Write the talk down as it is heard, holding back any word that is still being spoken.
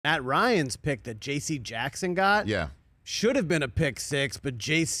Matt Ryan's pick that J.C. Jackson got should have been a pick 6, but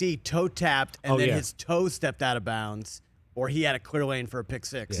J.C. toe tapped and then his toe stepped out of bounds, or he had a clear lane for a pick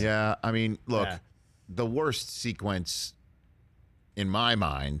 6. Yeah, I mean, look, the worst sequence in my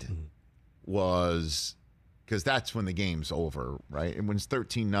mind was because that's when the game's over, right? And when it's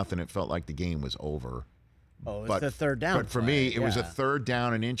 13-0, it felt like the game was over. Oh, it's the third down. But for me, it was a third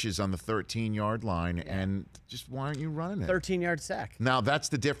down and inches on the 13-yard line, and just why aren't you running it? 13-yard sack. Now, that's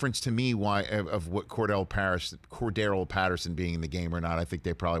the difference to me of what Cordell Patterson being in the game or not. I think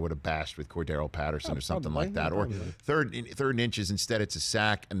they probably would have bashed with Cordell Patterson or something like that. Or third and inches, instead it's a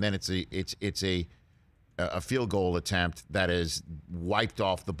sack, and then it's a field goal attempt that is wiped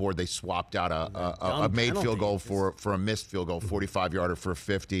off the board. They swapped out a made field goal for a missed field goal, 45-yarder for a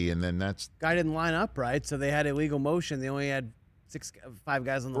 50, and then that's... Guy didn't line up right, so they had illegal motion. They only had 5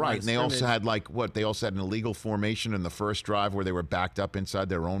 guys on the line. Right, and they also had they also had an illegal formation in the first drive where they were backed up inside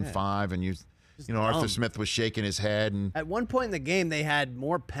their own 5, and Arthur Smith was shaking his head. And at one point in the game, they had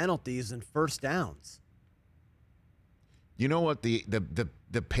more penalties than first downs. You know what?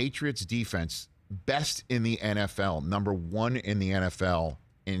 The Patriots defense, best in the NFL, number 1 in the NFL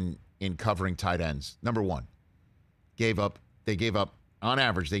in covering tight ends. Number 1. They gave up on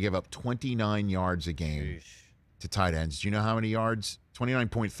average, they gave up 29 yards a game to tight ends. Do you know how many yards?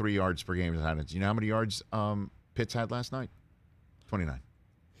 29.3 yards per game to tight ends. Do you know how many yards Pitts had last night? 29.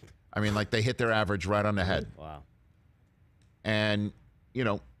 I mean, they hit their average right on the head. Wow. And,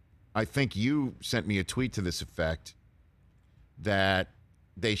 I think you sent me a tweet to this effect that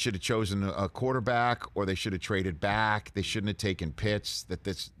they should have chosen a quarterback, or they should have traded back. They shouldn't have taken Pitts.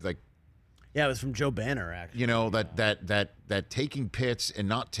 Yeah, it was from Joe Banner, actually. That taking Pitts and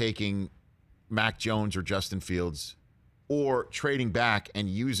not taking Mac Jones or Justin Fields, or trading back and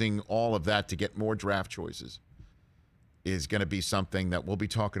using all of that to get more draft choices, is going to be something that we'll be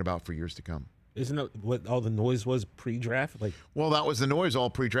talking about for years to come. Isn't it what all the noise was pre-draft? Well, that was the noise all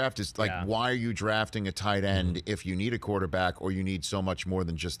pre-draft. Is why are you drafting a tight end if you need a quarterback, or you need so much more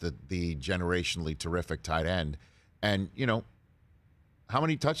than just the generationally terrific tight end? And, how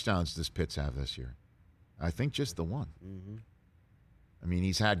many touchdowns does Pitts have this year? I think just the one. Mm-hmm. I mean,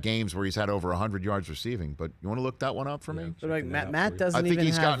 he's had games where he's had over 100 yards receiving, but you want to look that one up for me? But Matt doesn't I think even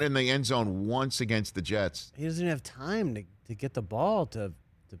he's gotten in the end zone once against the Jets. He doesn't even have time to get the ball to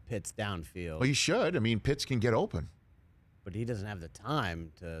Pitts downfield. Well, he should. I mean, Pitts can get open. But he doesn't have the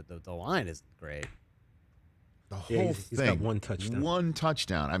time to. The line isn't great. The whole he's got one touchdown. One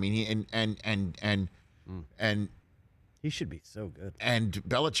touchdown. I mean, he and he should be so good. And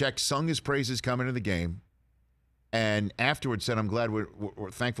Belichick sung his praises coming into the game, and afterwards said, "I'm glad we're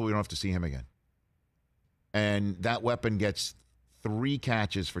thankful we don't have to see him again." And that weapon gets 3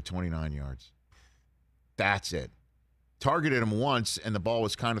 catches for 29 yards. That's it. Targeted him once, and the ball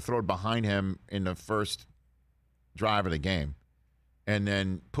was kind of thrown behind him in the first drive of the game. And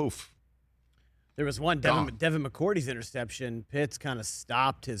then, poof. There was one, Devin McCourty's interception. Pitts kind of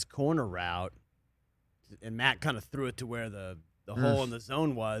stopped his corner route, and Matt kind of threw it to where the hole in the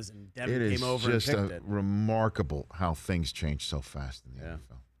zone was, and Devin came over and picked it. It is just remarkable how things change so fast in the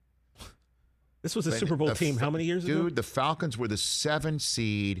NFL. This was a Super Bowl team how many years ago? Dude, the Falcons were the 7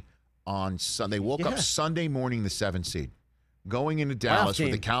 seed on Sunday. They woke up Sunday morning the 7 seed, going into Dallas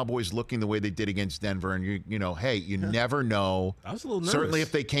with the Cowboys looking the way they did against Denver. And you never know. I was a little nervous. Certainly,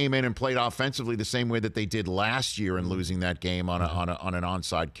 if they came in and played offensively the same way that they did last year and losing that game on an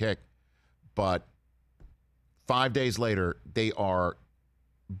onside kick. But 5 days later, they are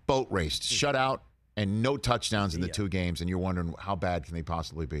boat raced, shut out, and no touchdowns in the 2 games. And you're wondering how bad can they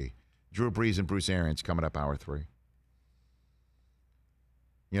possibly be? Drew Brees and Bruce Arians coming up hour 3.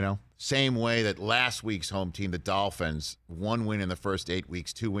 Same way that last week's home team, the Dolphins, 1 win in the first 8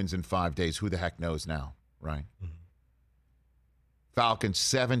 weeks, 2 wins in 5 days. Who the heck knows now, right? Mm-hmm. Falcons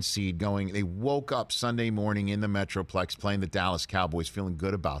 7 seed going. They woke up Sunday morning in the Metroplex playing the Dallas Cowboys, feeling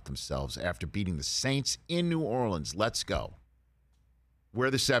good about themselves after beating the Saints in New Orleans. Let's go. We're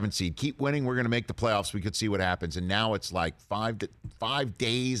the 7 seed. Keep winning. We're going to make the playoffs. We could see what happens. And now it's like 5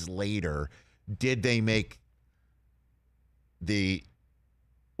 days later, did they make the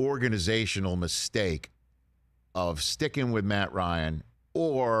organizational mistake of sticking with Matt Ryan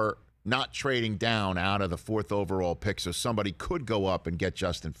or not trading down out of the 4th overall pick so somebody could go up and get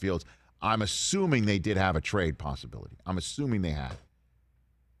Justin Fields? I'm assuming they did have a trade possibility. I'm assuming they had.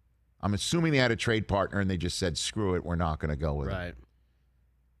 I'm assuming they had a trade partner and they just said, screw it, we're not going to go with it.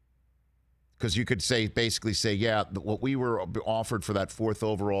 Because you could basically say, yeah, what we were offered for that 4th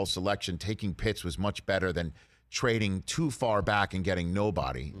overall selection, taking Pitts, was much better than trading too far back and getting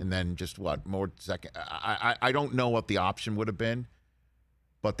nobody. And then just more second. I don't know what the option would have been.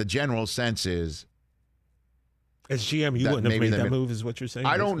 But the general sense is, as GM, you wouldn't have made that move, is what you're saying?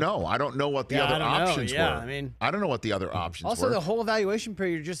 I don't know. I don't know what the other options were. I mean, I don't know what the other options were. Also, the whole evaluation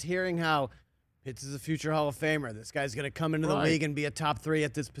period, you're just hearing how Pitts is a future Hall of Famer. This guy's going to come into the league and be a top 3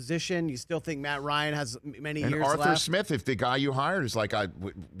 at this position. You still think Matt Ryan has many years left? And Arthur Smith, if the guy you hired is like,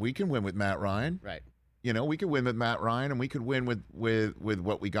 we can win with Matt Ryan. Right. You know, we could win with Matt Ryan, and we could win with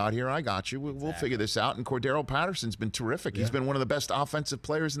what we got here. I got you. We'll figure this out. And Cordero Patterson's been terrific. Yeah. He's been one of the best offensive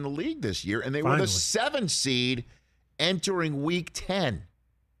players in the league this year, and they were the 7 seed entering Week 10.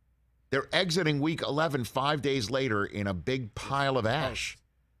 They're exiting Week 11 5 days later in a big pile of ash.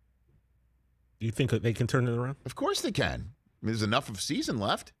 Do you think that they can turn it around? Of course they can. There's enough of season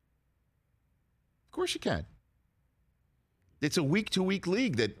left. Of course you can. It's a week-to-week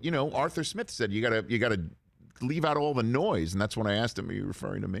league that, you know, Arthur Smith said you gotta leave out all the noise, and that's when I asked him, are you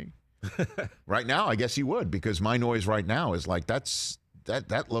referring to me? Right now, I guess he would, because my noise right now is like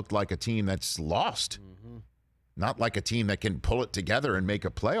that looked like a team that's lost. Mm-hmm. Not like a team that can pull it together and make a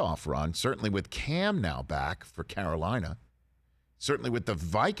playoff run. Certainly with Cam now back for Carolina. Certainly with the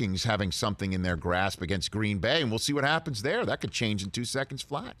Vikings having something in their grasp against Green Bay, and we'll see what happens there. That could change in 2 seconds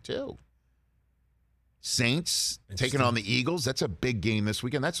flat, too. Saints taking on the Eagles. That's a big game this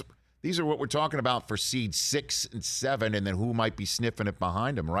weekend. These are what we're talking about for seed 6 and 7, and then who might be sniffing it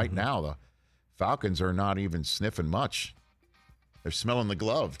behind them. Right now, the Falcons are not even sniffing much. They're smelling the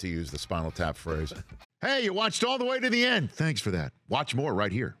glove, to use the Spinal Tap phrase. Hey, you watched all the way to the end. Thanks for that. Watch more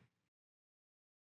right here.